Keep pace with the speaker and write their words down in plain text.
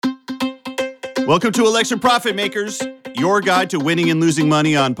Welcome to Election Profit Makers, your guide to winning and losing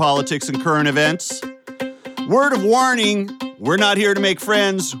money on politics and current events. Word of warning, we're not here to make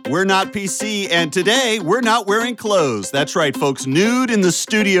friends, we're not PC, and today we're not wearing clothes. That's right, folks, nude in the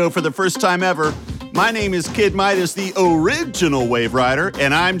studio for the first time ever. My name is Kid Midas, the original Wave Rider,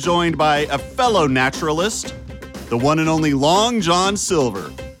 and I'm joined by a fellow naturalist, the one and only Long John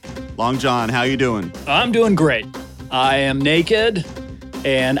Silver. Long John, how you doing? I'm doing great. I am naked,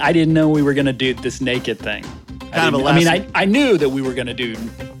 and I didn't know we were going to do this naked thing. I knew that we were going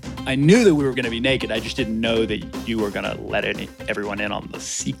to be naked. I just didn't know that you were going to let everyone in on the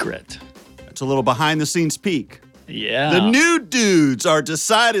secret. It's a little behind-the-scenes peek. Yeah. The nude dudes are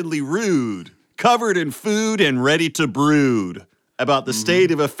decidedly rude, covered in food and ready to brood about the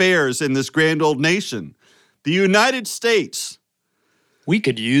state of affairs in this grand old nation. The United States. We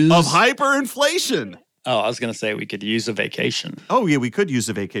could use... Of hyperinflation. Oh, I was going to say we could use a vacation. Oh, yeah, we could use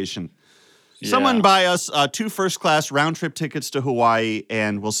a vacation. Yeah. Someone buy us 2 first-class round-trip tickets to Hawaii,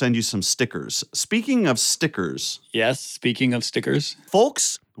 and we'll send you some stickers. Speaking of stickers... Yes, speaking of stickers.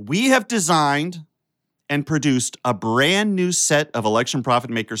 Folks, we have designed and produced a brand new set of Election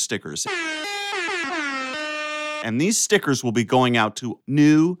Profit Maker stickers. And these stickers will be going out to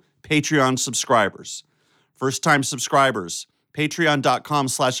new Patreon subscribers. First-time subscribers,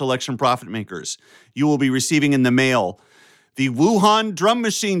 patreon.com/electionprofitmakers. You will be receiving in the mail the Wuhan drum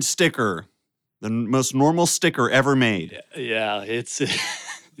machine sticker, the most normal sticker ever made. Yeah, it's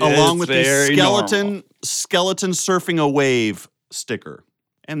along with the skeleton surfing a wave sticker.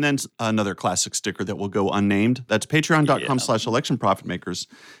 And then another classic sticker that will go unnamed. That's patreon.com/electionprofitmakers.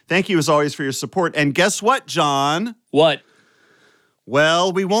 Thank you as always for your support. And guess what, John? What?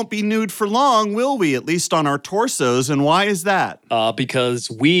 Well, we won't be nude for long, will we? At least on our torsos. And why is that? Because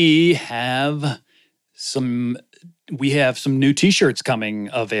we have some new T-shirts coming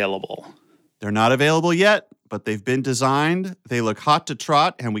available. They're not available yet, but they've been designed. They look hot to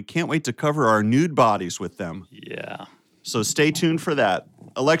trot, and we can't wait to cover our nude bodies with them. Yeah. So stay tuned for that.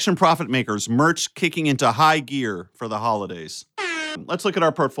 Election Profit Makers merch kicking into high gear for the holidays. Let's look at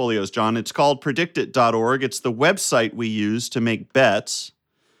our portfolios, John. It's called predictit.org. It's the website we use to make bets.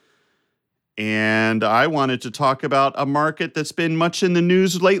 And I wanted to talk about a market that's been much in the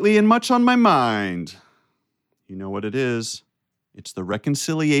news lately and much on my mind. You know what it is. It's the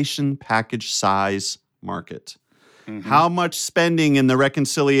reconciliation package size market. Mm-hmm. How much spending in the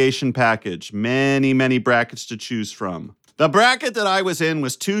reconciliation package? Many, many brackets to choose from. The bracket that I was in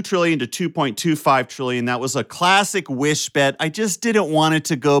was $2 trillion to $2.25 trillion. That was a classic wish bet. I just didn't want it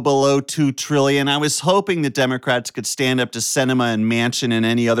to go below $2 trillion. I was hoping the Democrats could stand up to Sinema and Manchin and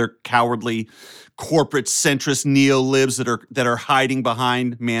any other cowardly corporate centrist neo-libs that are hiding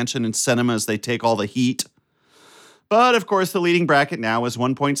behind Manchin and Sinema as they take all the heat. But, of course, the leading bracket now is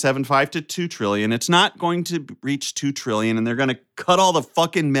 $1.75 to $2 trillion. It's not going to reach $2 trillion, and they're going to cut all the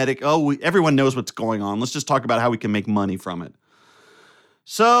fucking everyone knows what's going on. Let's just talk about how we can make money from it.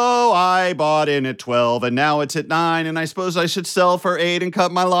 So I bought in at 12, and now it's at 9, and I suppose I should sell for 8 and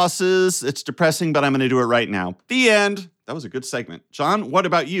cut my losses. It's depressing, but I'm going to do it right now. The end. That was a good segment. John, what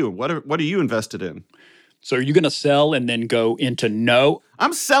about you? What are you invested in? So are you going to sell and then go into no?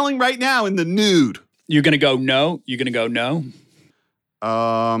 I'm selling right now in the nude. You're going to go no? You're going to go no?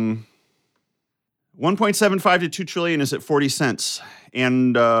 1.75 to 2 trillion is at 40 cents.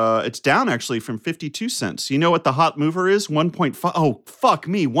 And it's down actually from 52 cents. You know what the hot mover is? 1.5. Oh, fuck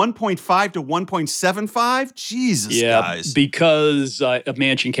me. 1.5 to 1.75? Jesus, guys. Because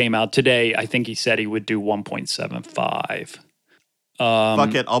Manchin came out today. I think he said he would do 1.75.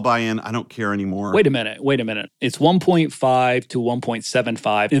 Fuck it, I'll buy in. I don't care anymore. Wait a minute. It's 1.5 to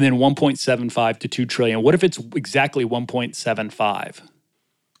 1.75 and then 1.75 to 2 trillion. What if it's exactly 1.75?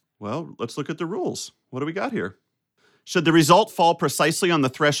 Well, let's look at the rules. What do we got here? Should the result fall precisely on the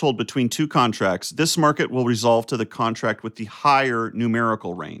threshold between two contracts, this market will resolve to the contract with the higher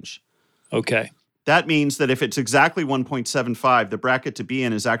numerical range. Okay. That means that if it's exactly 1.75, the bracket to be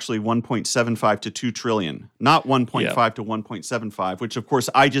in is actually 1.75 to 2 trillion, not 1.5 to 1.75, which of course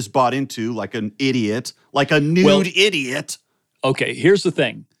I just bought into like an idiot, like a nude idiot. Okay, here's the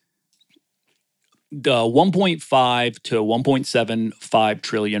thing. The 1.5 to 1.75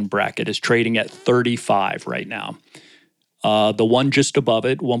 trillion bracket is trading at 35 right now. The one just above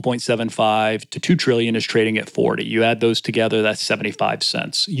it, 1.75 to 2 trillion, is trading at 40. You add those together, that's 75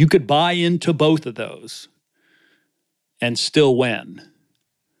 cents. You could buy into both of those and still win,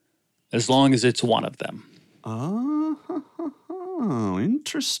 as long as it's one of them. Oh,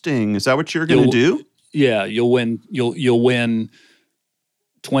 interesting. Is that what you're going to do? Yeah, you'll win. You'll win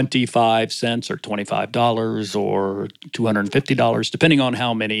 25 cents or $25 or $250, depending on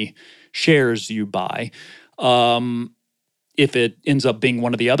how many shares you buy. If it ends up being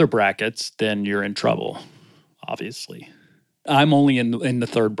one of the other brackets, then you're in trouble, obviously. I'm only in the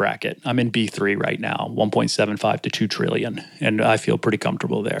third bracket. I'm in B3 right now, 1.75 to 2 trillion, and I feel pretty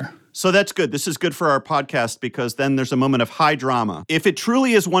comfortable there. So that's good. This is good for our podcast because then there's a moment of high drama. If it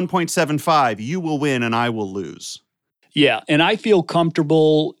truly is 1.75, you will win and I will lose. Yeah, and I feel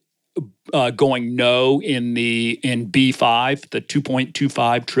comfortable going no in B5, the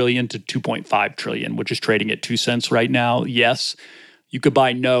 2.25 trillion to 2.5 trillion, which is trading at 2 cents right now. Yes, you could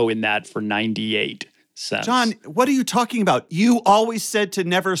buy no in that for 98 cents. John, what are you talking about? You always said to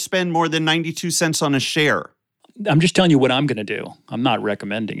never spend more than 92 cents on a share. I'm just telling you what I'm going to do. I'm not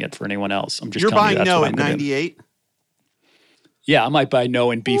recommending it for anyone else. I'm just You're telling you buying that's no what at I'm gonna 98? do. Yeah, I might buy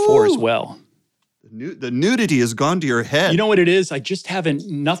no in B4 as well. The nudity has gone to your head. You know what it is? I just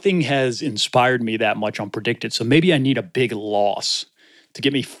nothing has inspired me that much on Predicted. So maybe I need a big loss to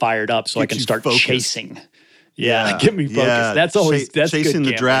get me fired up so I can start focused. chasing. Yeah, get me focused. Yeah. That's always that's chasing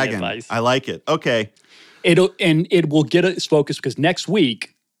good the dragon. advice. I like it. Okay. It will get us focused because next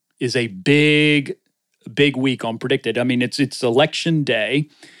week is a big week on Predicted. I mean, it's election day,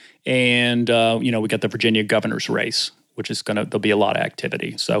 and we got the Virginia governor's race, which is there'll be a lot of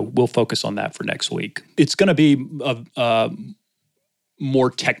activity. So we'll focus on that for next week. It's going to be more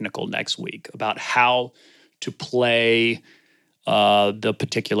technical next week about how to play the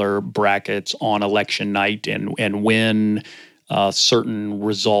particular brackets on election night and when certain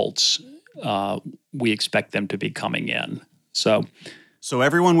results we expect them to be coming in. So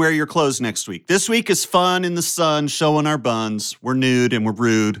everyone wear your clothes next week. This week is fun in the sun, showing our buns. We're nude and we're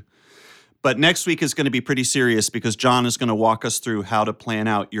rude. But next week is going to be pretty serious because John is going to walk us through how to plan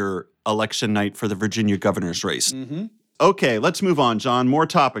out your election night for the Virginia governor's race. Mm-hmm. Okay, let's move on, John. More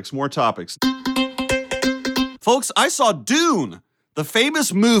topics. Folks, I saw Dune, the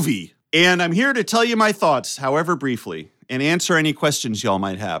famous movie, and I'm here to tell you my thoughts, however briefly, and answer any questions y'all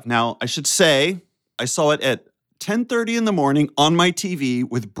might have. Now, I should say, I saw it at 10:30 in the morning on my TV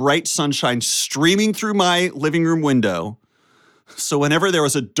with bright sunshine streaming through my living room window. So whenever there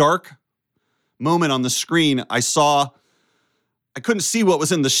was a dark moment on the screen, I couldn't see what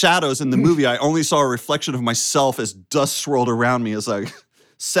was in the shadows in the movie. I only saw a reflection of myself as dust swirled around me as I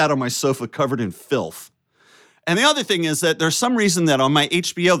sat on my sofa covered in filth. And the other thing is that there's some reason that on my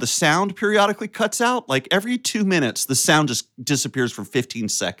HBO, the sound periodically cuts out. Like every 2 minutes, the sound just disappears for 15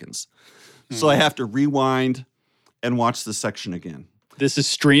 seconds. So I have to rewind and watch the section again. This is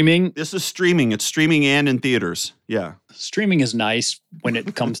streaming? This is streaming. It's streaming and in theaters. Yeah. Streaming is nice when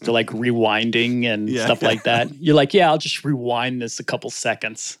it comes to like rewinding and stuff like that. You're like, I'll just rewind this a couple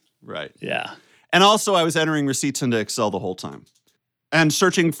seconds. Right. Yeah. And also I was entering receipts into Excel the whole time and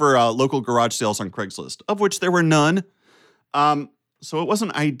searching for local garage sales on Craigslist, of which there were none. So it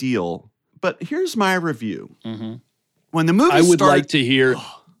wasn't ideal. But here's my review. Mm-hmm. When the movie started... I would like to hear...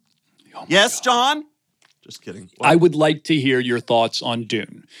 Yes, John? Just kidding. What? I would like to hear your thoughts on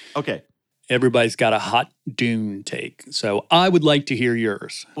Dune. Okay. Everybody's got a hot Dune take, so I would like to hear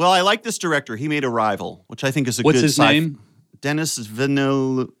yours. Well, I like this director. He made Arrival, which I think is a What's good... his name? Denis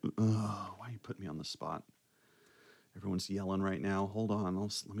Villeneuve. Why are you putting me on the spot? Everyone's yelling right now. Hold on.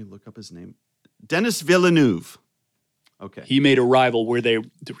 Let me look up his name. Denis Villeneuve. Okay. He made Arrival where they were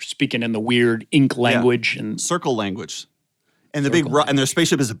speaking in the weird ink language and circle language. And and their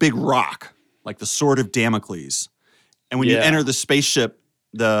spaceship is a big rock, like the Sword of Damocles. And when you enter the spaceship,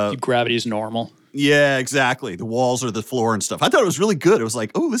 the gravity is normal. Yeah, exactly. The walls are the floor and stuff. I thought it was really good. It was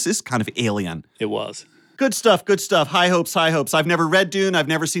like, oh, this is kind of alien. It was. Good stuff, good stuff. High hopes, high hopes. I've never read Dune. I've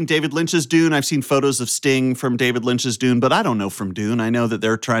never seen David Lynch's Dune. I've seen photos of Sting from David Lynch's Dune, but I don't know from Dune. I know that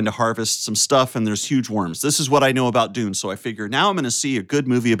they're trying to harvest some stuff and there's huge worms. This is what I know about Dune, so I figure now I'm going to see a good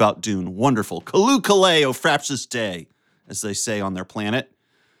movie about Dune. Wonderful. Kalu Kalei o Frapsus Day, as they say on their planet.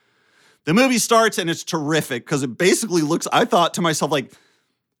 The movie starts and it's terrific because it basically looks, I thought to myself, like,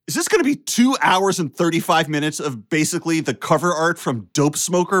 is this going to be 2 hours and 35 minutes of basically the cover art from Dope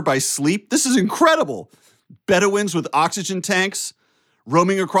Smoker by Sleep? This is incredible. Bedouins with oxygen tanks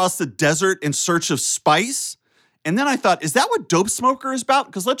roaming across the desert in search of spice. And then I thought, is that what Dope Smoker is about?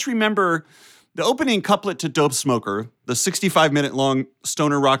 Because let's remember the opening couplet to Dope Smoker, the 65-minute long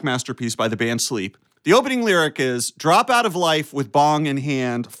stoner rock masterpiece by the band Sleep. The opening lyric is, drop out of life with bong in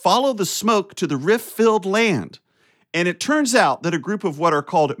hand, follow the smoke to the rift-filled land. And it turns out that a group of what are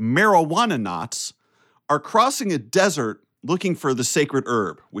called marijuana knots are crossing a desert looking for the sacred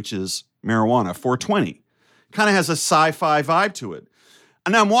herb, which is marijuana, 420. Kind of has a sci-fi vibe to it.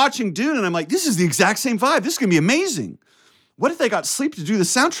 And I'm watching Dune and I'm like, this is the exact same vibe. This is going to be amazing. what if they got Sleep to do the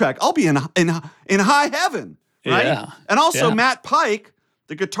soundtrack? I'll be in high heaven, right? Yeah. And also Yeah. Matt Pike,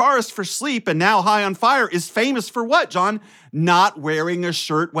 the guitarist for Sleep and now High on Fire, is famous for what, John? Not wearing a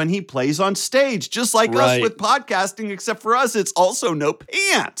shirt when he plays on stage, just like us Right. with podcasting, except for us, it's also no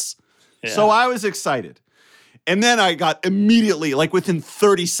pants. Yeah. So I was excited. And then I got immediately, like within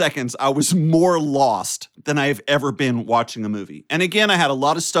 30 seconds, I was more lost than I have ever been watching a movie. And again, I had a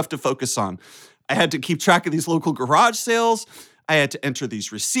lot of stuff to focus on. I had to keep track of these local garage sales. I had to enter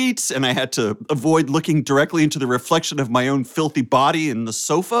these receipts, and I had to avoid looking directly into the reflection of my own filthy body in the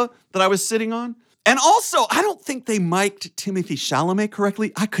sofa that I was sitting on. And also, I don't think they mic'd Timothée Chalamet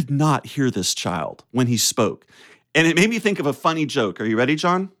correctly. I could not hear this child when he spoke. And it made me think of a funny joke. Are you ready,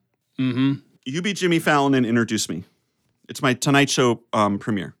 John? Mm-hmm. You be Jimmy Fallon and introduce me. It's my Tonight Show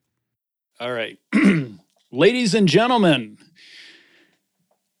premiere. All right. Ladies and gentlemen,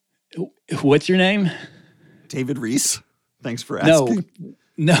 what's your name? David Reese. Thanks for asking.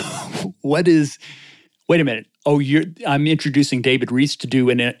 No. What is, wait a minute. Oh, I'm introducing David Reese to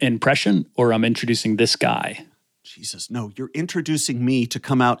do an impression, or I'm introducing this guy? Jesus, no, you're introducing me to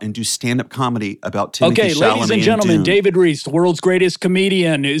come out and do stand-up comedy about Timothée Okay, Chalamet ladies and gentlemen, Dune. David Reese, the world's greatest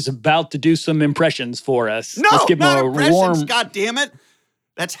comedian, is about to do some impressions for us. No, Let's give him not a impressions, warm. God damn it.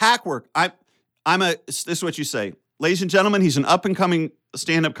 That's hack work. This is what you say. Ladies and gentlemen, he's an up-and-coming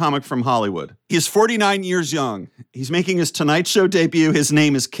stand-up comic from Hollywood. He's 49 years young. He's making his Tonight Show debut. His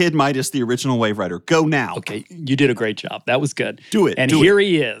name is Kid Midas, the original Wave Rider. Go now. Okay, you did a great job. That was good. Do it. And do here it.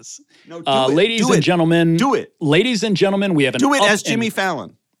 he is. No, do it. Ladies Do and it. gentlemen. Do it. Ladies and gentlemen, we have an Do it up as Jimmy and-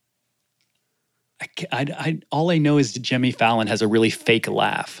 Fallon. all I know is that Jimmy Fallon has a really fake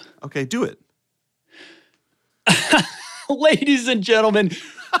laugh. Okay, do it. Ladies and gentlemen,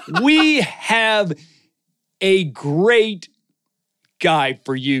 we have a great guy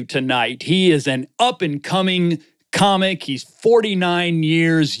for you tonight. He is an up-and-coming comic. He's 49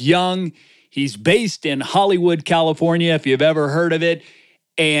 years young. He's based in Hollywood, California, if you've ever heard of it.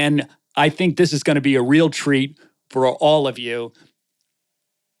 And I think this is going to be a real treat for all of you.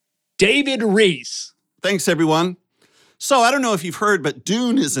 David Reese. Thanks, everyone. So, I don't know if you've heard, but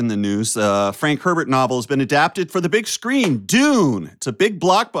Dune is in the news. Frank Herbert novel has been adapted for the big screen. Dune. It's a big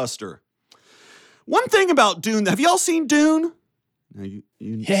blockbuster. One thing about Dune, have you all seen Dune? No,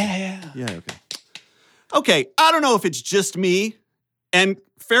 Yeah. Yeah, okay. Okay, I don't know if it's just me. And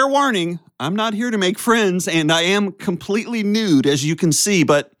fair warning, I'm not here to make friends, and I am completely nude, as you can see.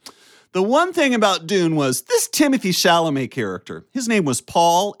 But the one thing about Dune was this Timothée Chalamet character. His name was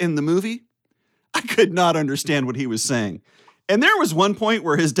Paul in the movie. I could not understand what he was saying. And there was one point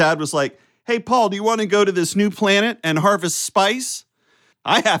where his dad was like, "Hey, Paul, do you want to go to this new planet and harvest spice?"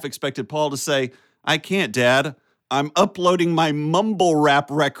 I half expected Paul to say, "I can't, Dad. I'm uploading my mumble rap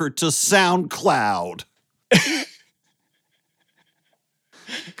record to SoundCloud."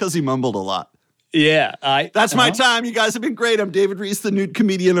 Because he mumbled a lot. Yeah. That's my time. You guys have been great. I'm David Reese, the nude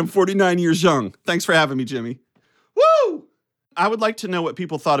comedian. I'm 49 years young. Thanks for having me, Jimmy. Woo! I would like to know what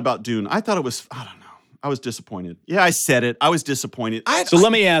people thought about Dune. I thought it was, I don't know. I was disappointed. Yeah, I said it. I was disappointed. So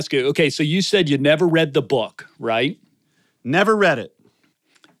let me ask you. Okay, so you said you never read the book, right? Never read it.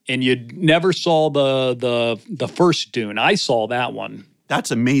 And you never saw the first Dune. I saw that one.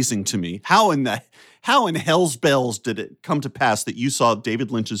 That's amazing to me. How in hell's bells did it come to pass that you saw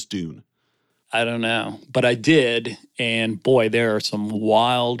David Lynch's Dune? I don't know, but I did, and boy, there are some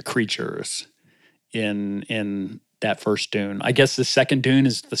wild creatures in that first Dune. I guess the second Dune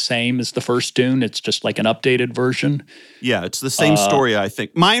is the same as the first Dune. It's just like an updated version. Yeah, it's the same story, I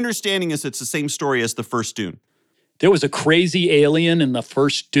think. My understanding is it's the same story as the first Dune. There was a crazy alien in the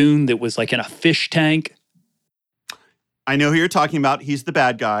first Dune that was like in a fish tank. I know who you're talking about. He's the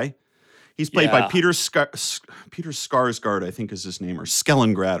bad guy. He's played by Yeah. Peter Skarsgård, I think is his name, or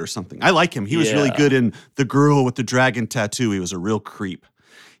Skellengrad or something. I like him. He was really Yeah. good in The Girl with the Dragon Tattoo. He was a real creep.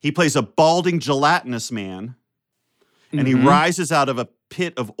 He plays a balding, gelatinous man, and he rises out of a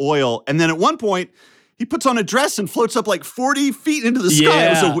pit of oil. And then at one point, he puts on a dress and floats up like 40 feet into the sky.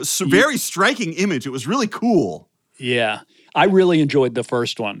 Yeah. It was a very striking image. It was really cool. Yeah, I really enjoyed the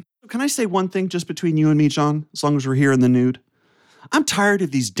first one. Can I say one thing just between you and me, John, as long as we're here in the nude? I'm tired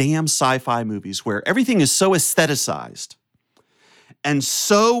of these damn sci-fi movies where everything is so aestheticized and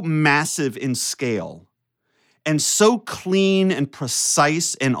so massive in scale and so clean and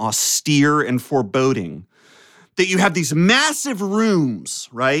precise and austere and foreboding that you have these massive rooms,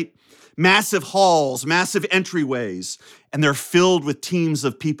 right? Massive halls, massive entryways, and they're filled with teams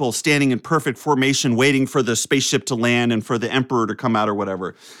of people standing in perfect formation waiting for the spaceship to land and for the emperor to come out or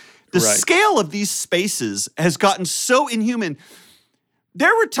whatever. The Right. scale of these spaces has gotten so inhuman.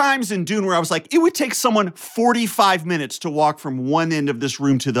 There were times in Dune where I was like, it would take someone 45 minutes to walk from one end of this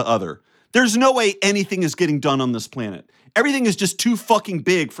room to the other. There's no way anything is getting done on this planet. Everything is just too fucking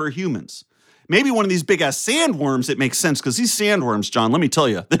big for humans. Maybe one of these big-ass sandworms, it makes sense, because these sandworms, John, let me tell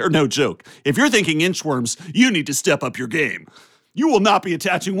you, they're no joke. If you're thinking inchworms, you need to step up your game. You will not be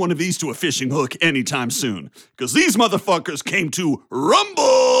attaching one of these to a fishing hook anytime soon, because these motherfuckers came to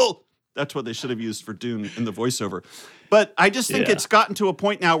rumble. That's what they should have used for Dune in the voiceover. But I just think it's gotten to a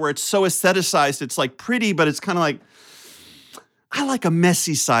point now where it's so aestheticized, it's like pretty, but it's kind of like, I like a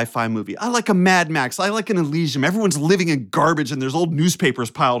messy sci-fi movie. I like a Mad Max. I like an Elysium. Everyone's living in garbage and there's old newspapers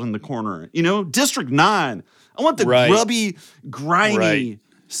piled in the corner. You know, District 9. I want the grubby, grimy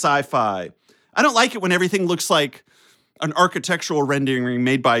sci-fi. I don't like it when everything looks like an architectural rendering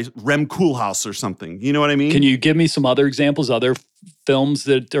made by Rem Koolhaas or something. You know what I mean? Can you give me some other examples, other films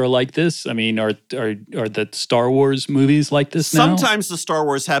that are like this? I mean, are the Star Wars movies like this now? Sometimes the Star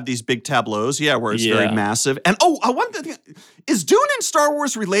Wars have these big tableaus, where it's very massive. And I wonder, is Dune and Star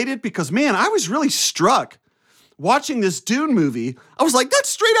Wars related? Because, man, I was really struck watching this Dune movie. I was like, that's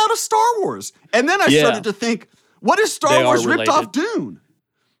straight out of Star Wars. And then I started to think, what if Star Wars ripped off Dune?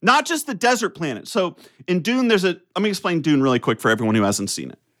 Not just the desert planet. So in Dune, let me explain Dune really quick for everyone who hasn't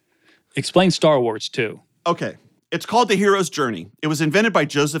seen it. Explain Star Wars too. Okay. It's called The Hero's Journey. It was invented by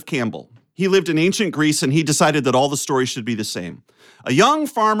Joseph Campbell. He lived in ancient Greece and he decided that all the stories should be the same. A young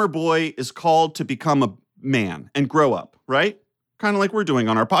farmer boy is called to become a man and grow up, right? Kind of like we're doing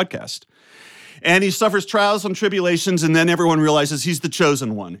on our podcast. And he suffers trials and tribulations, and then everyone realizes he's the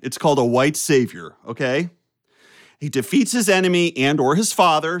chosen one. It's called a white savior, okay? He defeats his enemy and or his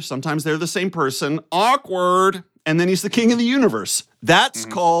father. Sometimes they're the same person. Awkward. And then he's the king of the universe. That's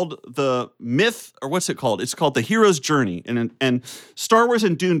called the myth, or what's it called? It's called The Hero's Journey. And Star Wars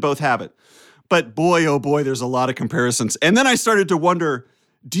and Dune both have it. But boy, oh boy, there's a lot of comparisons. And then I started to wonder,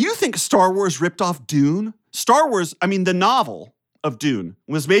 do you think Star Wars ripped off Dune? Star Wars, I mean, the novel of Dune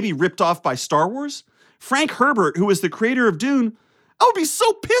was maybe ripped off by Star Wars? Frank Herbert, who was the creator of Dune, I would be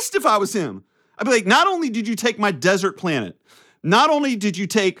so pissed if I was him. I'd be like, not only did you take my desert planet, not only did you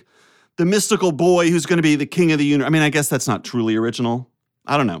take the mystical boy who's going to be the king of the universe. I mean, I guess that's not truly original.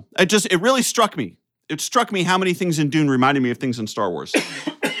 I don't know. It really struck me. It struck me how many things in Dune reminded me of things in Star Wars.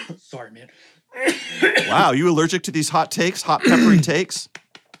 Sorry, man. Wow, you allergic to these hot peppery takes?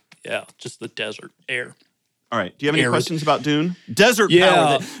 Yeah, just the desert air. All right. Do you have any questions about Dune? Desert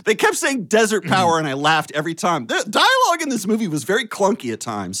power. They kept saying desert power, and I laughed every time. The dialogue in this movie was very clunky at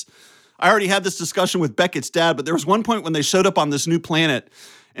times. I already had this discussion with Beckett's dad, but there was one point when they showed up on this new planet,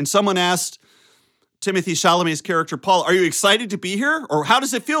 and someone asked Timothée Chalamet's character, Paul, are you excited to be here? Or how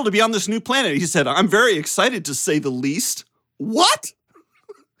does it feel to be on this new planet? He said, I'm very excited, to say the least. What?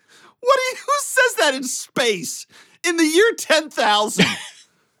 Who says that in space? In the year 10,000.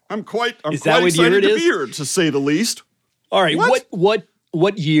 I'm quite excited to be here, to say the least. All right,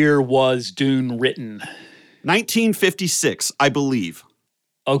 what year was Dune written? 1956, I believe.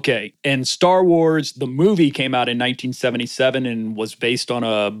 Okay, and Star Wars, the movie, came out in 1977 and was based on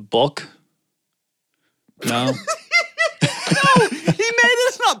a book? No?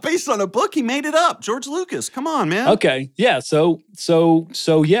 It's not based on a book. He made it up. George Lucas. Come on, man. Okay, yeah, so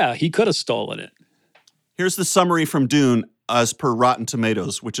yeah, he could have stolen it. Here's the summary from Dune as per Rotten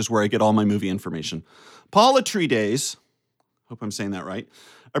Tomatoes, which is where I get all my movie information. Paul Atreides, hope I'm saying that right,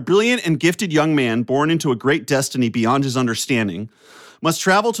 a brilliant and gifted young man born into a great destiny beyond his understanding, must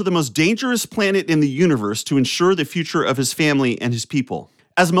travel to the most dangerous planet in the universe to ensure the future of his family and his people.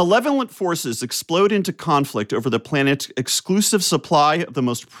 As malevolent forces explode into conflict over the planet's exclusive supply of the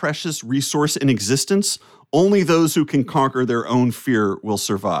most precious resource in existence, only those who can conquer their own fear will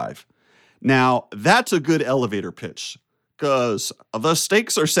survive. Now, that's a good elevator pitch, because the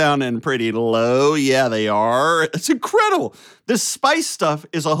stakes are sounding pretty low. Yeah, they are. It's incredible. This spice stuff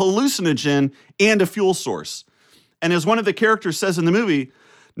is a hallucinogen and a fuel source. And as one of the characters says in the movie,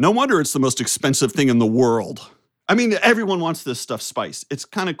 no wonder it's the most expensive thing in the world. I mean, everyone wants this stuff spiced. It's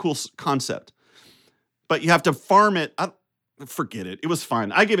kind of cool concept. But you have to farm it. Forget it. It was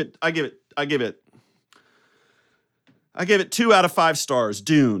fine. I give it 2 out of 5 stars.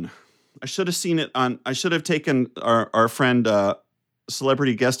 Dune. I should have taken our friend,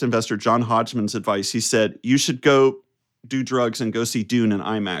 celebrity guest investor John Hodgman's advice. He said, you should go do drugs and go see Dune in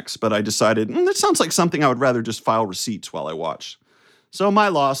IMAX. But I decided, that sounds like something I would rather just file receipts while I watch. So my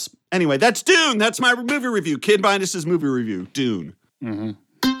loss. Anyway, that's Dune. That's my movie review. Kid Mindus' movie review. Dune. Mm-hmm.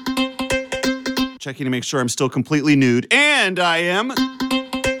 Checking to make sure I'm still completely nude. And I am.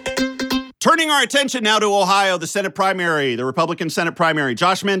 Turning our attention now to Ohio, the Senate primary, the Republican Senate primary.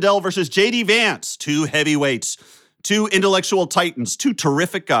 Josh Mandel versus J.D. Vance, 2 heavyweights. Two intellectual titans, two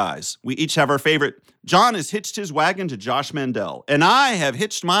terrific guys. We each have our favorite. John has hitched his wagon to Josh Mandel, and I have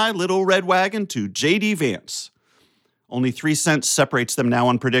hitched my little red wagon to J.D. Vance. Only 3 cents separates them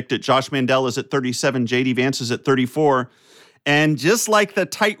now unpredicted. Josh Mandel is at 37, J.D. Vance is at 34. And just like the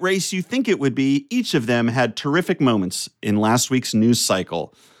tight race you think it would be, each of them had terrific moments in last week's news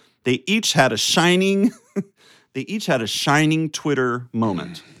cycle. They each had a shining Twitter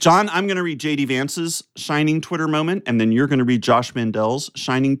moment. John, I'm going to read J.D. Vance's shining Twitter moment, and then you're going to read Josh Mandel's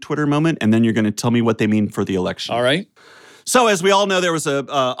shining Twitter moment, and then you're going to tell me what they mean for the election. All right. So as we all know, there was a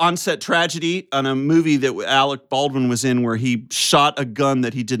on-set tragedy on a movie that Alec Baldwin was in where he shot a gun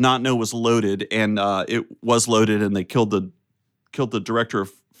that he did not know was loaded, and it was loaded, and they killed the director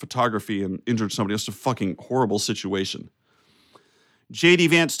of photography and injured somebody. It's a fucking horrible situation. J.D.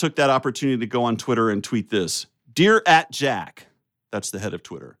 Vance took that opportunity to go on Twitter and tweet this. Dear @Jack, that's the head of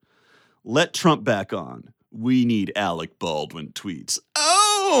Twitter, let Trump back on. We need Alec Baldwin tweets.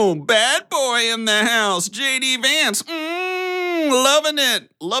 Oh, bad boy in the house, J.D. Vance. Loving it.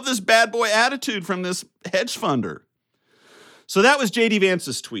 Love this bad boy attitude from this hedge funder. So that was J.D.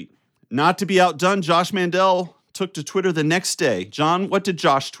 Vance's tweet. Not to be outdone, Josh Mandel took to Twitter the next day. John, what did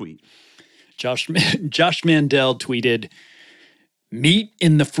Josh tweet? Josh Mandel tweeted, meat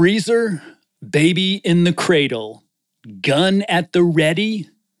in the freezer, baby in the cradle, gun at the ready,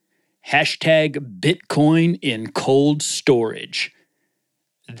 hashtag Bitcoin in cold storage.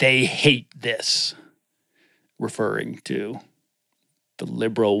 They hate this. Referring to the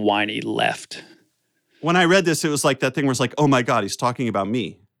liberal whiny left. When I read this, it was like that thing where it's like, oh my God, he's talking about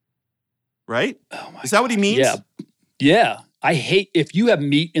me. Right? Oh my Is that what he means? Yeah. Yeah. I hate, if you have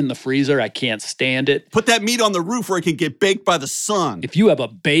meat in the freezer, I can't stand it. Put that meat on the roof where it can get baked by the sun. If you have a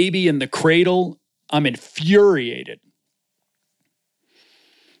baby in the cradle, I'm infuriated.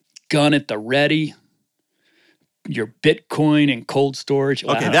 Gun at the ready. Your Bitcoin in cold storage.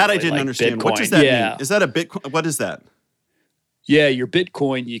 Okay, that I didn't understand. Bitcoin. What does that mean? Is that a Bitcoin? What is that? Yeah, your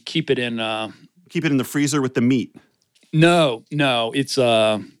Bitcoin, you keep it in... keep it in the freezer with the meat. No, it's...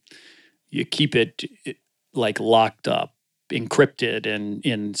 you keep it like locked up, encrypted, and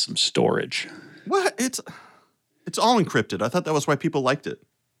in some storage. What? It's all encrypted. I thought that was why people liked it.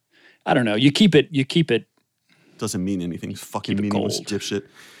 I don't know. You keep it. Doesn't mean anything. Fucking Keep it meaningless cold. dipshit.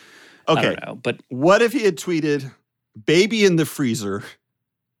 Okay. I don't know, but What if he had tweeted, baby in the freezer,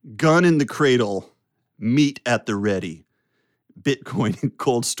 gun in the cradle, meat at the ready, Bitcoin in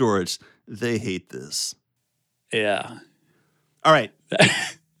cold storage. They hate this. yeah. All right.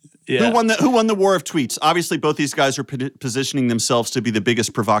 Yeah. Who won the war of tweets? Obviously, both these guys are positioning themselves to be the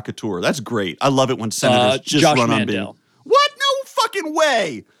biggest provocateur. That's great. I love it when senators just Josh run Mandel. on being. What? No fucking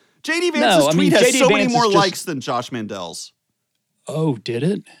way. J.D. Vance's tweet has J.D. so Vance many more is likes than Josh Mandel's. Oh, did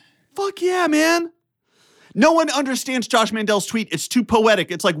it? Fuck yeah, man. No one understands Josh Mandel's tweet. It's too poetic.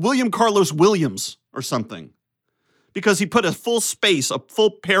 It's like William Carlos Williams or something. Because he put a full space, a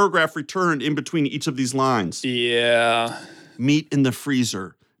full paragraph returned in between each of these lines. Yeah. Meat in the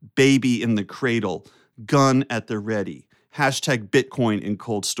freezer, baby in the cradle, gun at the ready, hashtag Bitcoin in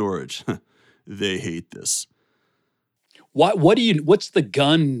cold storage. They hate this. What's the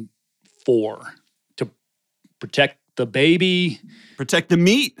gun for? To protect the baby? Protect the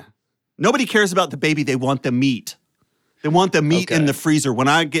meat. Nobody cares about the baby. They want the meat. They want the meat in the freezer. When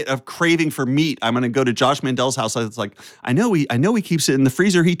I get a craving for meat, I'm going to go to Josh Mandel's house. It's like, I know he keeps it in the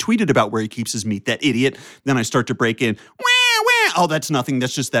freezer. He tweeted about where he keeps his meat, that idiot. Then I start to break in. Wah, wah. Oh, that's nothing.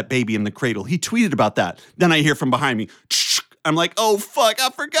 That's just that baby in the cradle. He tweeted about that. Then I hear from behind me. I'm like, oh, fuck, I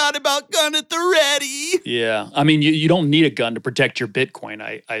forgot about gun at the ready. Yeah. I mean, you don't need a gun to protect your Bitcoin,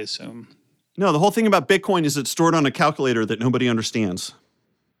 I assume. No, the whole thing about Bitcoin is it's stored on a calculator that nobody understands,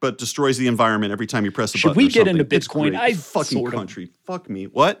 but destroys the environment every time you press a button. Should we or get something. into It's Bitcoin? great. I fucking sort of- country. Fuck me.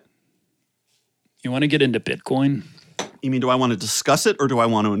 What? You want to get into Bitcoin? You mean, do I want to discuss it or do I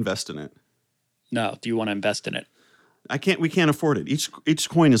want to invest in it? No. Do you want to invest in it? We can't afford it. Each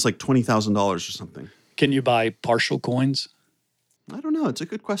coin is like $20,000 or something. Can you buy partial coins? I don't know. It's a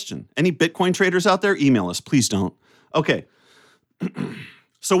good question. Any Bitcoin traders out there? Email us. Please don't. Okay.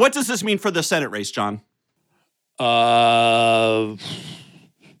 So what does this mean for the Senate race, John? I'd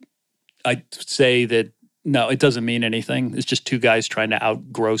say that, no, it doesn't mean anything. It's just two guys trying to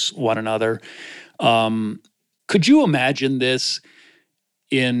outgross one another. Could you imagine this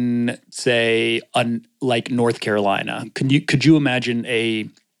in, say, like North Carolina? Could you imagine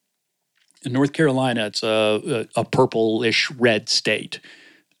in North Carolina, it's a purplish red state,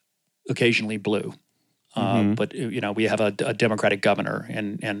 occasionally blue. But we have a Democratic governor,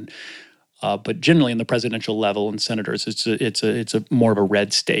 and But generally, in the presidential level and senators, it's a more of a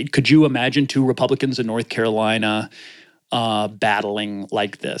red state. Could you imagine two Republicans in North Carolina battling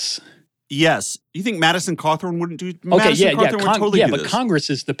like this? Yes. You think Madison Cawthorn wouldn't do? Okay, Cawthorn would totally do but this. Congress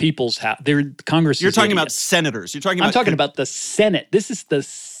is the people's house. Congress. You're is talking about idiots. senators. You're talking I'm about. talking about the Senate. This is the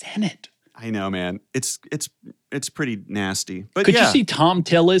Senate. I know, man. It's pretty nasty. But Could you see Tom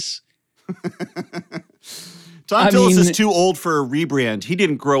Tillis? Tom Tillis is too old for a rebrand. He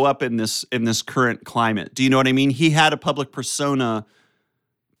didn't grow up in this current climate. Do you know what I mean? He had a public persona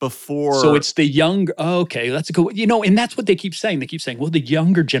before. So it's the younger. Okay, that's a good. And that's what they keep saying. They keep saying, "Well, the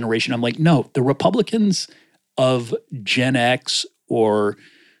younger generation." I'm like, no, the Republicans of Gen X or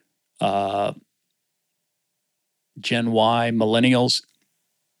Gen Y, millennials,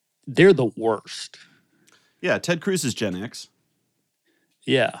 they're the worst. Yeah, Ted Cruz is Gen X.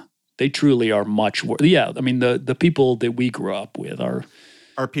 Yeah, they truly are much worse. Yeah, I mean the people that we grew up with are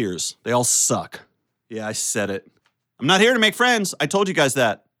our peers. They all suck. Yeah, I said it. I'm not here to make friends. I told you guys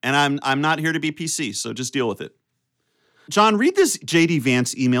that. And I'm not here to be PC, so just deal with it. John, read this J.D.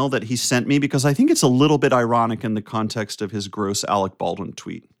 Vance email that he sent me because I think it's a little bit ironic in the context of his gross Alec Baldwin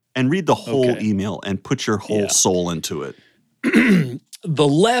tweet. And read the whole email and put your whole soul into it. The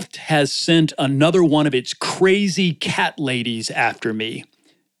left has sent another one of its crazy cat ladies after me.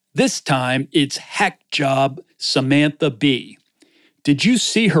 This time, it's hack job Samantha Bee. Did you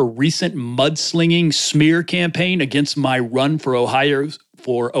see her recent mudslinging smear campaign against my run for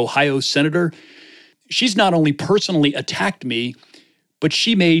Ohio senator? She's not only personally attacked me, but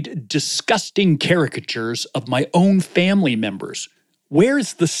she made disgusting caricatures of my own family members. Where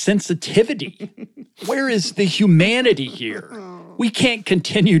is the sensitivity? Where is the humanity here? We can't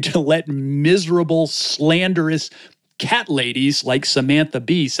continue to let miserable, slanderous cat ladies like Samantha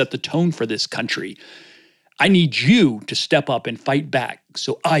Bee set the tone for this country. I need you to step up and fight back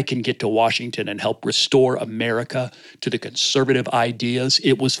so I can get to Washington and help restore America to the conservative ideas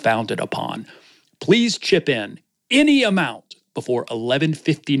it was founded upon. Please chip in any amount before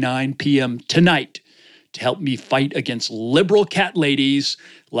 11:59 p.m. tonight to help me fight against liberal cat ladies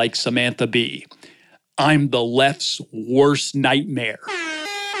like Samantha Bee. I'm the left's worst nightmare.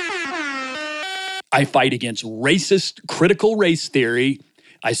 I fight against racist critical race theory.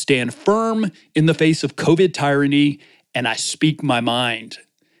 I stand firm in the face of COVID tyranny, and I speak my mind.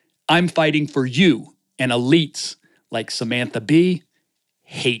 I'm fighting for you, and elites like Samantha Bee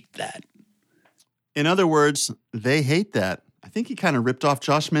hate that. In other words, they hate that. I think he kind of ripped off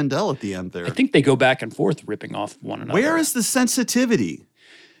Josh Mandel at the end there. I think they go back and forth ripping off one another. Where is the sensitivity?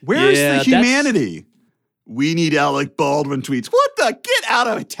 Where is the humanity? We need Alec Baldwin tweets. What the? Get out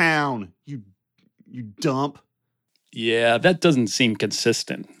of town, you dump. Yeah, that doesn't seem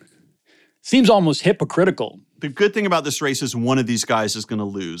consistent. Seems almost hypocritical. The good thing about this race is one of these guys is going to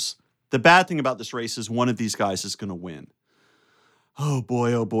lose. The bad thing about this race is one of these guys is going to win. Oh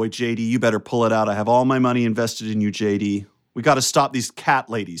boy, JD, you better pull it out. I have all my money invested in you, JD. We got to stop these cat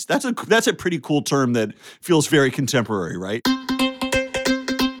ladies. That's a pretty cool term that feels very contemporary, right?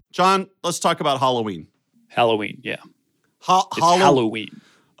 John, let's talk about Halloween. Halloween, yeah. It's Halloween.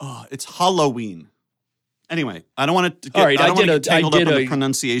 Oh, it's Halloween. Anyway, I don't want to get, all right, I don't want to get tangled up in the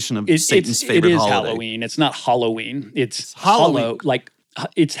pronunciation of Satan's favorite holiday. It is Halloween. It's not Halloween. It's Halloween.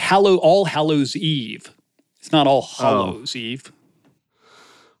 It's All Hallows Eve. It's not All Hallows Eve.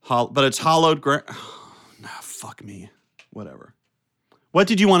 But it's hallowed. Fuck me. Whatever. What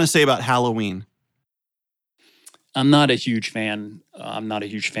did you want to say about Halloween? I'm not a huge fan. I'm not a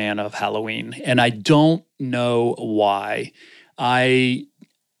huge fan of Halloween, and I don't know why. I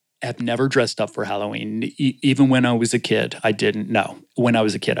have never dressed up for Halloween. Even when I was a kid, I didn't. No, when I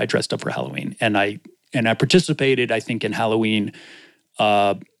was a kid, I dressed up for Halloween, and I participated, I think, in Halloween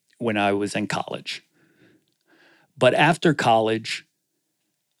when I was in college. But after college,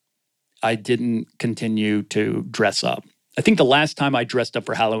 I didn't continue to dress up. I think the last time I dressed up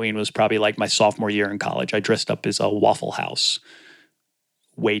for Halloween was probably like my sophomore year in college. I dressed up as a Waffle House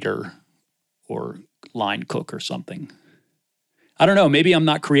waiter or line cook or something. I don't know. Maybe I'm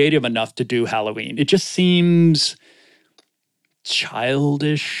not creative enough to do Halloween. It just seems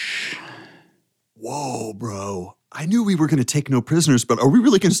childish. Whoa, bro. I knew we were going to take no prisoners, but are we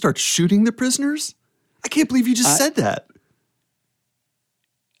really going to start shooting the prisoners? I can't believe you just said that.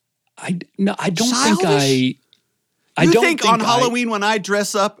 I don't childish? think I You don't think on Halloween when I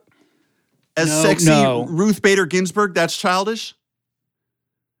dress up as sexy Ruth Bader Ginsburg, that's childish?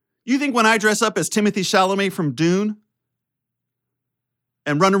 You think when I dress up as Timothée Chalamet from Dune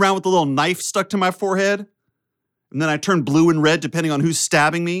and run around with a little knife stuck to my forehead, and then I turn blue and red depending on who's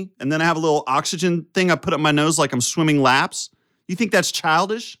stabbing me, and then I have a little oxygen thing I put up my nose like I'm swimming laps, you think that's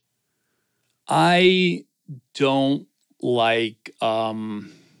childish? I don't like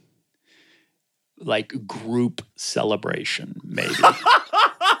group celebration, maybe.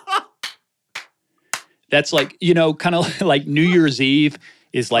 That's like, kind of like New Year's Eve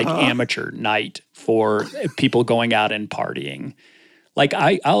is like amateur night for people going out and partying. Like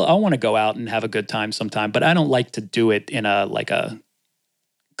I want to go out and have a good time sometime, but I don't like to do it in a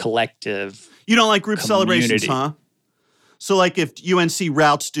collective. You don't like group community. celebrations, huh? So like if UNC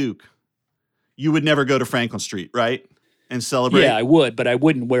routs Duke, you would never go to Franklin Street, right? And celebrate? Yeah, I would, but I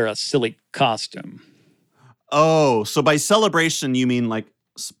wouldn't wear a silly costume. Oh, so by celebration, you mean like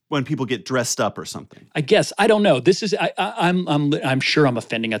when people get dressed up or something? I guess. I don't know. This is I'm sure I'm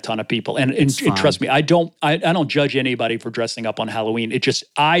offending a ton of people. And trust me, I don't judge anybody for dressing up on Halloween. It just,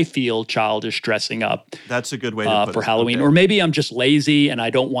 I feel childish dressing up. That's a good way to put it. For Halloween. Okay. Or maybe I'm just lazy and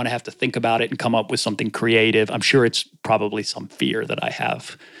I don't want to have to think about it and come up with something creative. I'm sure it's probably some fear that I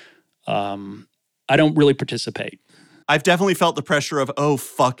have. I don't really participate. I've definitely felt the pressure of, oh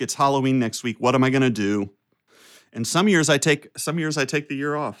fuck, it's Halloween next week. What am I going to do? And some years I take the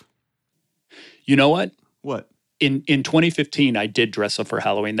year off. You know what? What? In 2015, I did dress up for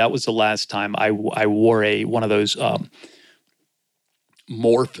Halloween. That was the last time I wore one of those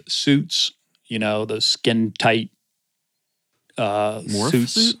morph suits. Those skin tight morph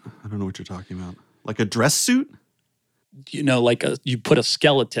suits. Suit? I don't know what you're talking about. Like a dress suit? You put a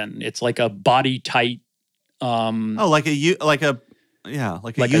skeleton. It's like a body tight. Like a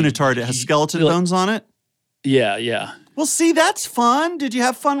unitard. It has skeleton bones on it. Yeah. Well, see, that's fun. Did you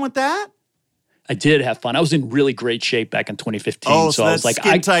have fun with that? I did have fun. I was in really great shape back in 2015. Oh, so I was like,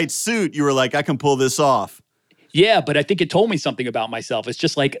 skin-tight suit. You were like, I can pull this off. Yeah, but I think it told me something about myself. It's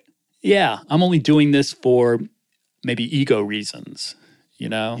just like, yeah, I'm only doing this for maybe ego reasons,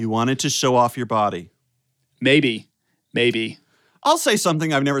 You wanted to show off your body. Maybe. I'll say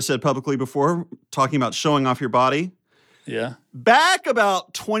something I've never said publicly before, talking about showing off your body. Yeah. Back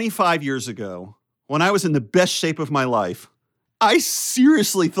about 25 years ago, when I was in the best shape of my life, I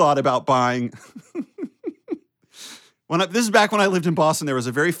seriously thought about buying. This is back when I lived in Boston. There was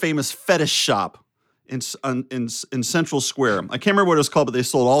a very famous fetish shop in Central Square. I can't remember what it was called, but they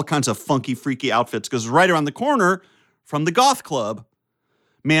sold all kinds of funky, freaky outfits because right around the corner from the Goth Club,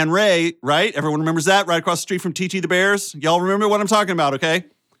 Man Ray, right? Everyone remembers that? Right across the street from TT the Bears? Y'all remember what I'm talking about, okay?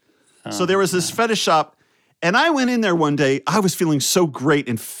 So there was this fetish shop. And I went in there one day. I was feeling so great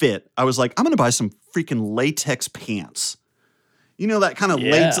and fit. I was like, I'm going to buy some freaking latex pants. That kind of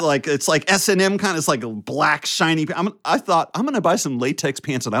latex, like it's like S&M kind of, it's like a black, shiny. I thought, I'm going to buy some latex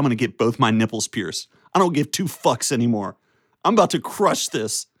pants and I'm going to get both my nipples pierced. I don't give two fucks anymore. I'm about to crush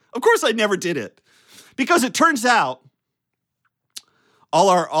this. Of course, I never did it. Because it turns out, all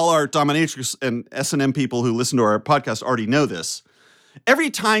our dominatrix and S&M people who listen to our podcast already know this.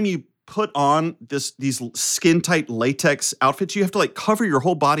 Every time you put on these skin-tight latex outfits, you have to like cover your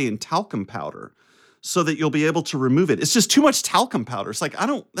whole body in talcum powder so that you'll be able to remove it. It's just too much talcum powder. It's like, I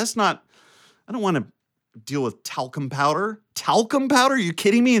don't want to deal with talcum powder. Talcum powder? Are you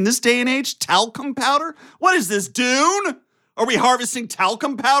kidding me? In this day and age, talcum powder? What is this, Dune? Are we harvesting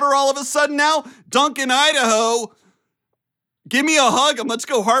talcum powder all of a sudden now? Duncan, Idaho, give me a hug and let's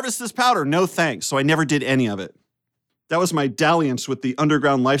go harvest this powder. No thanks. So I never did any of it. That was my dalliance with the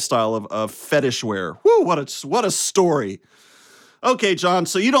underground lifestyle of fetish wear. Woo, what a story. Okay, John,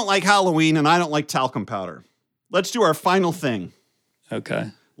 so you don't like Halloween and I don't like talcum powder. Let's do our final thing. Okay.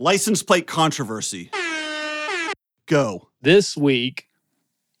 License plate controversy. Go. This week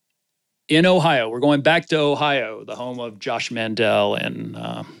in Ohio, we're going back to Ohio, the home of Josh Mandel and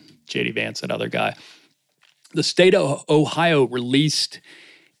J.D. Vance, that other guy. The state of Ohio released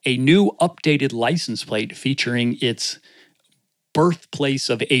a new updated license plate featuring its birthplace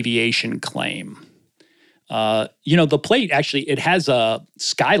of aviation claim. The plate actually, it has a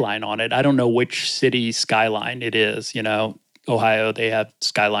skyline on it. I don't know which city skyline it is. Ohio, they have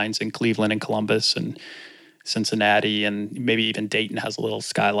skylines in Cleveland and Columbus and Cincinnati, and maybe even Dayton has a little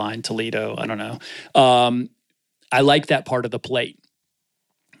skyline, Toledo, I don't know. I like that part of the plate.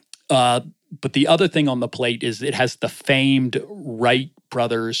 But the other thing on the plate is it has the famed Wright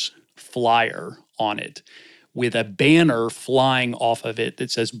brothers flyer on it with a banner flying off of it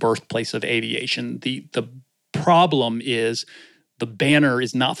that says birthplace of aviation. The problem is the banner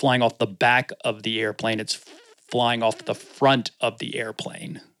is not flying off the back of the airplane. It's flying off the front of the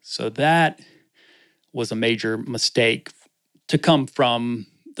airplane. So that was a major mistake to come from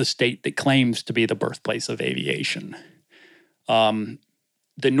the state that claims to be the birthplace of aviation.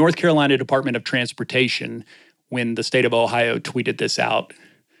 The North Carolina Department of Transportation, when the state of Ohio tweeted this out,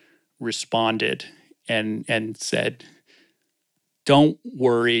 responded and said, don't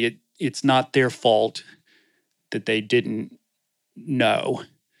worry, it's not their fault that they didn't know.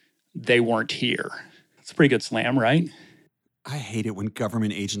 They weren't here. It's a pretty good slam, right? I hate it when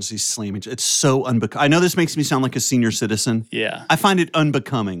government agencies slam each. It's so unbecoming. I know this makes me sound like a senior citizen. Yeah. I find it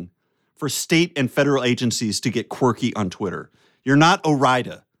unbecoming for state and federal agencies to get quirky on Twitter. You're not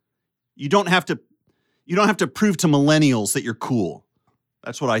ORIDA. You don't have to prove to millennials that you're cool.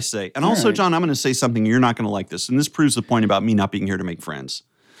 That's what I say. And also, John, I'm going to say something. You're not going to like this. And this proves the point about me not being here to make friends.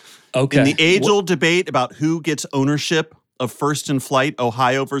 Okay. In the age-old debate about who gets ownership of First in Flight,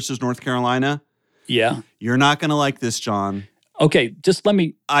 Ohio versus North Carolina, yeah, you're not going to like this, John. Okay, just let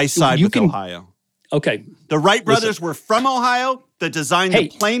me... I side with Ohio. Okay. The Wright brothers were from Ohio, that designed the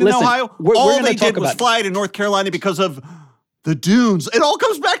plane in Ohio. We're all they did was fly to North Carolina because of the dunes. It all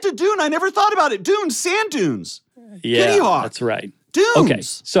comes back to dune. I never thought about it. Dunes, sand dunes. Yeah, Kitty Hawk. That's right. Dunes. Okay,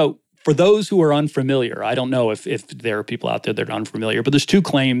 so for those who are unfamiliar, I don't know if there are people out there that are unfamiliar, but there's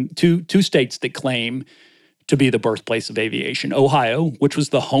two states that claim to be the birthplace of aviation. Ohio, which was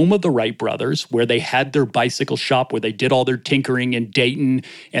the home of the Wright brothers, where they had their bicycle shop, where they did all their tinkering in Dayton,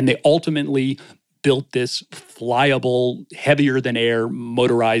 and they ultimately built this flyable, heavier-than-air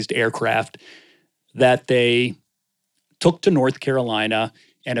motorized aircraft that they took to North Carolina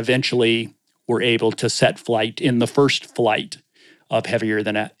and eventually were able to set flight in the first flight of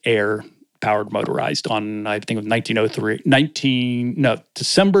heavier-than-air powered motorized on, I think, December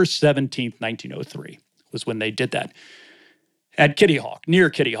 17th, 1903 was when they did that at Kitty Hawk, near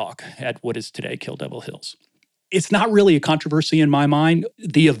Kitty Hawk, at what is today Kill Devil Hills. It's not really a controversy in my mind.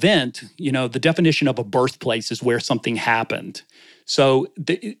 The event, the definition of a birthplace is where something happened. So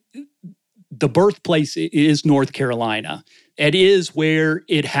the birthplace is North Carolina. It is where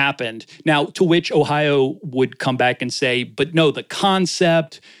it happened. Now, to which Ohio would come back and say, but no, the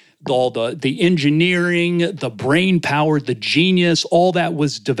concept, all the engineering, the brain power, the genius, all that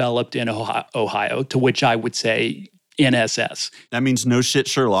was developed in Ohio, to which I would say NSS. That means no shit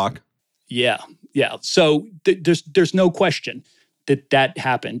Sherlock. Yeah. So there's no question that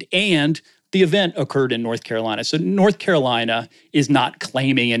happened. And the event occurred in North Carolina. So North Carolina is not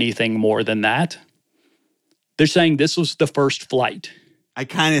claiming anything more than that. They're saying this was the first flight. I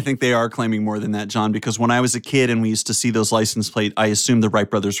kind of think they are claiming more than that, John, because when I was a kid and we used to see those license plates, I assumed the Wright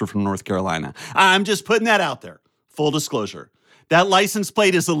brothers were from North Carolina. I'm just putting that out there. Full disclosure. That license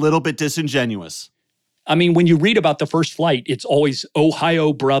plate is a little bit disingenuous. I mean, when you read about the first flight, it's always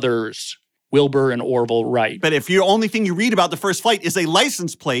Ohio brothers, Wilbur and Orville Wright. But if the only thing you read about the first flight is a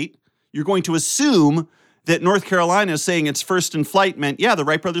license plate, you're going to assume that North Carolina saying its first in flight meant, yeah, the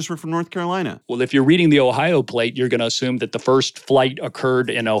Wright brothers were from North Carolina. Well, if you're reading the Ohio plate, you're going to assume that the first flight occurred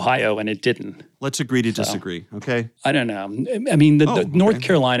in Ohio, and it didn't. Let's agree to disagree, okay? I don't know. I mean, the North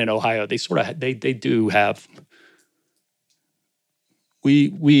Carolina and Ohio, they sort of, they do have,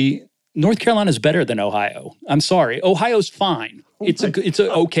 North Carolina's better than Ohio. I'm sorry. Ohio's fine. It's an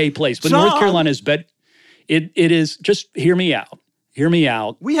okay place, but John. North Carolina is better. It is, just hear me out. Hear me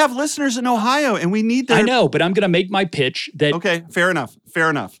out. We have listeners in Ohio, and we need their... I know, but I'm going to make my pitch that... Okay, fair enough.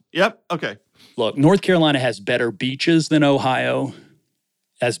 Yep, okay. Look, North Carolina has better beaches than Ohio,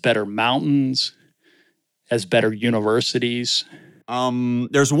 has better mountains, has better universities.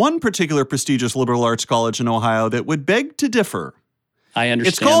 There's one particular prestigious liberal arts college in Ohio that would beg to differ. I understand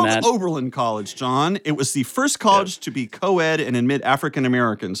it's called that. Oberlin College, John. It was the first college to be co-ed and admit African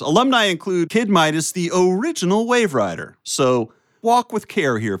Americans. Alumni include Kid Midas, the original wave rider. So... walk with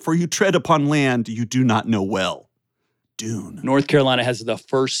care here, for you tread upon land you do not know well. Dune. North Carolina has the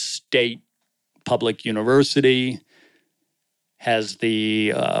first state public university, has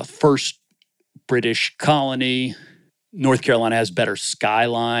the first British colony. North Carolina has better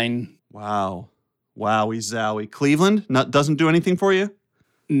skyline. Wow. Wowie zowie. Cleveland doesn't do anything for you?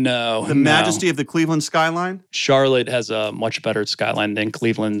 No. The majesty of the Cleveland skyline? Charlotte has a much better skyline than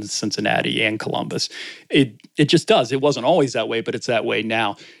Cleveland, Cincinnati, and Columbus. It just does. It wasn't always that way, but it's that way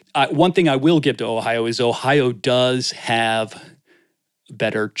now. One thing I will give to Ohio is Ohio does have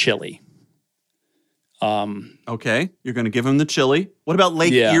better chili. Okay, you're going to give them the chili. What about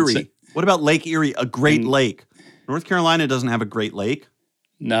Lake Erie? What about Lake Erie, a great lake? North Carolina doesn't have a great lake.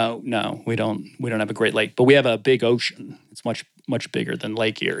 No, we don't have a great lake, but we have a big ocean. It's much bigger than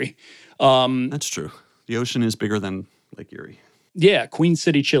Lake Erie. That's true. The ocean is bigger than Lake Erie. Yeah, Queen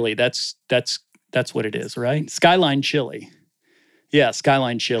City chili. That's what it is, right? Skyline chili. Yeah,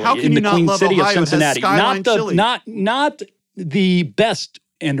 Skyline chili. How can in you the not Queen love City Ohio of Cincinnati. Skyline chili? Not the best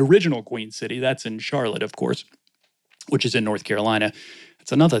and original Queen City. That's in Charlotte, of course, which is in North Carolina.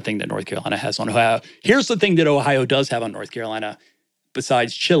 That's another thing that North Carolina has on Ohio. Here's the thing that Ohio does have on North Carolina.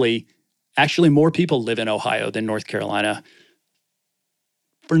 Besides chili, actually more people live in Ohio than North Carolina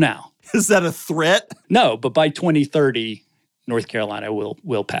for now. Is that a threat? No, but by 2030, North Carolina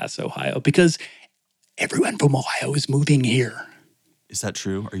will pass Ohio because everyone from Ohio is moving here. Is that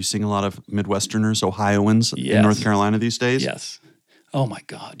true? Are you seeing a lot of Midwesterners, Ohioans Yes. in North Carolina these days? Yes. Oh my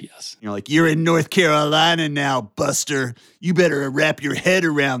God, yes. You're like, you're in North Carolina now, Buster. You better wrap your head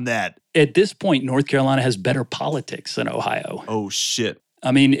around that. At this point, North Carolina has better politics than Ohio. Oh, shit.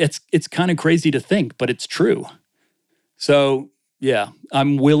 I mean, it's kind of crazy to think, but it's true. So, yeah,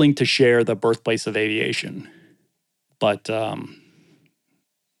 I'm willing to share the birthplace of aviation. But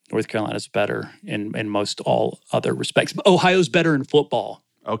North Carolina's better in most all other respects. But Ohio's better in football.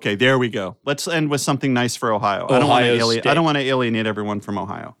 Okay, there we go. Let's end with something nice for Ohio. Ohio I don't want to alienate everyone from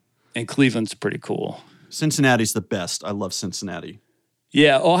Ohio. And Cleveland's pretty cool. Cincinnati's the best. I love Cincinnati.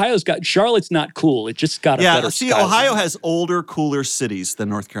 Yeah, Charlotte's not cool. It just got a better skyline. Ohio has older, cooler cities than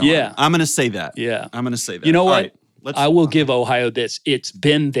North Carolina. Yeah. I'm going to say that. Yeah. I'm going to say that. You know All what? right, I will give Ohio this. It's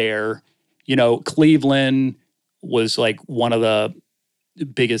been there. You know, Cleveland was like one of the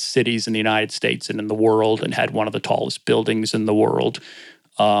biggest cities in the United States and in the world and had one of the tallest buildings in the world.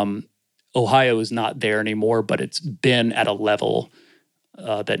 Ohio is not there anymore, but it's been at a level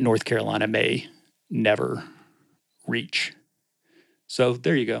that North Carolina may never reach. So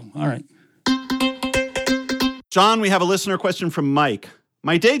there you go. All right. John, we have a listener question from Mike.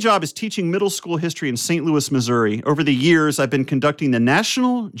 My day job is teaching middle school history in St. Louis, Missouri. Over the years, I've been conducting the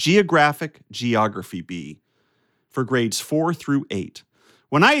National Geographic Geography Bee for grades 4 through 8.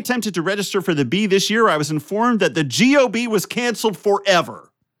 When I attempted to register for the bee this year, I was informed that the GOB was canceled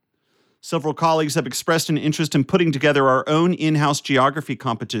forever. Several colleagues have expressed an interest in putting together our own in-house geography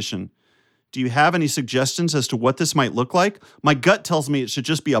competition. Do you have any suggestions as to what this might look like? My gut tells me it should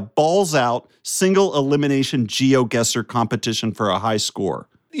just be a balls-out, single-elimination GeoGuessr competition for a high score.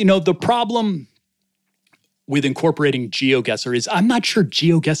 You know, the problem with incorporating GeoGuessr is I'm not sure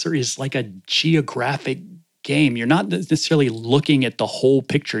GeoGuessr is like a geographic game. You're not necessarily looking at the whole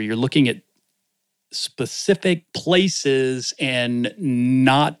picture. You're looking at specific places and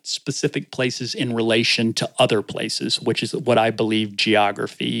not specific places in relation to other places, which is what I believe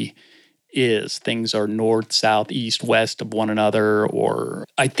geography is. Things are north, south, east, west of one another. Or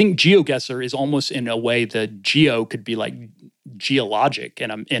I think GeoGuessr is almost in a way the geo could be like geologic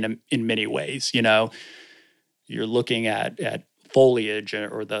in many ways. You know, you're looking at foliage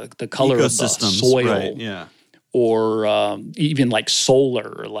or the color of the soil. Right, yeah. Or even like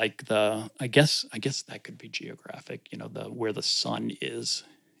solar, like I guess that could be geographic, you know, where the sun is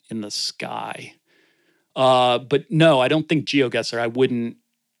in the sky. But no, I don't think GeoGuessr,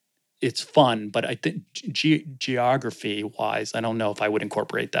 it's fun, but I think geography-wise, I don't know if I would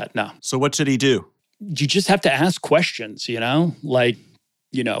incorporate that, no. So what should he do? You just have to ask questions, you know? Like,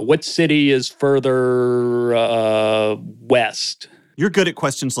 you know, what city is further west? You're good at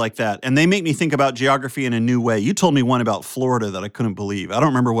questions like that, and they make me think about geography in a new way. You told me one about Florida that I couldn't believe. I don't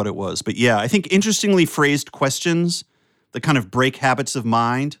remember what it was, but yeah, I think interestingly phrased questions that kind of break habits of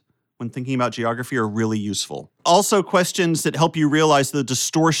mind when thinking about geography are really useful. Also, questions that help you realize the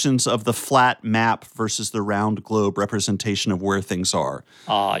distortions of the flat map versus the round globe representation of where things are.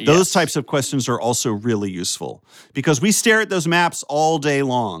 Yes. Those types of questions are also really useful because we stare at those maps all day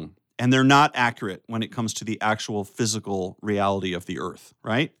long. And they're not accurate when it comes to the actual physical reality of the Earth,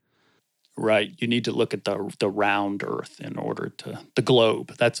 right? Right. You need to look at the round Earth in order to the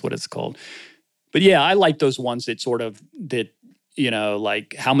globe. That's what it's called. But yeah, I like those ones that you know,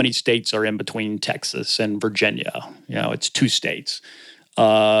 like how many states are in between Texas and Virginia? You know, it's 2 states.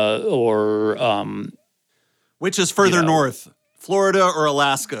 Which is further north? Florida or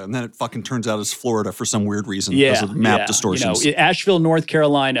Alaska, and then it fucking turns out it's Florida for some weird reason because of map distortions. You know, Asheville, North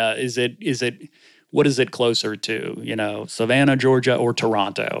Carolina, what is it closer to? You know, Savannah, Georgia, or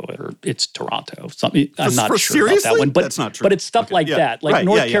Toronto, or it's Toronto. Something I'm not sure about that one, but that's not true. But it's stuff like that. Like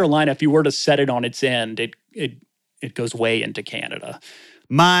North Carolina, if you were to set it on its end, it goes way into Canada.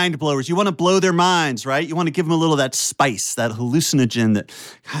 Mind blowers. You want to blow their minds, right? You want to give them a little of that spice, that hallucinogen that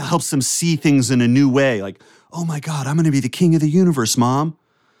helps them see things in a new way. Like, oh my God, I'm going to be the king of the universe, Mom.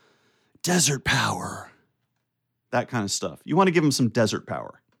 Desert power. That kind of stuff. You want to give them some desert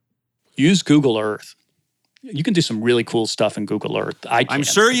power. Use Google Earth. You can do some really cool stuff in Google Earth. I'm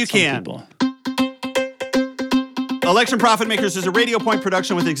sure you can. Election Profit Makers is a Radio Point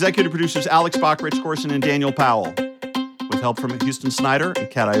production with executive producers Alex Bach, Rich Corson, and Daniel Powell. With help from Houston Snyder and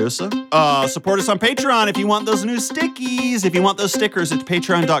Kat Iosa. Support us on Patreon if you want those new stickies. If you want those stickers, it's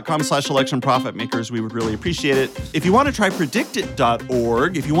patreon.com/electionprofitmakers. We would really appreciate it. If you want to try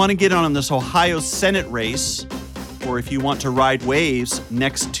predictit.org, if you want to get on this Ohio Senate race, or if you want to ride waves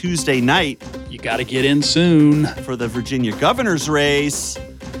next Tuesday night, you got to get in soon for the Virginia governor's race.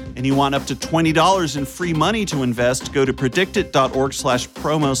 and you want up to $20 in free money to invest, go to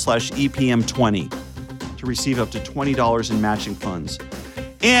predictit.org/promo/EPM20 to receive up to $20 in matching funds.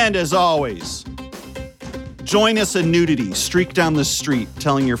 And as always, join us in nudity. Streak down the street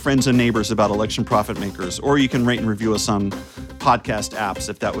telling your friends and neighbors about Election Profit Makers, or you can rate and review us on podcast apps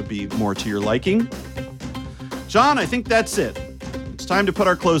if that would be more to your liking. John, I think that's it. It's time to put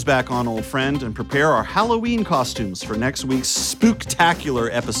our clothes back on, old friend, and prepare our Halloween costumes for next week's spooktacular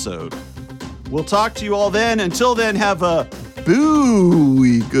episode. We'll talk to you all then. Until then, have a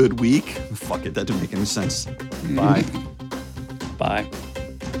booey good week. Fuck it, that didn't make any sense. Bye. Bye.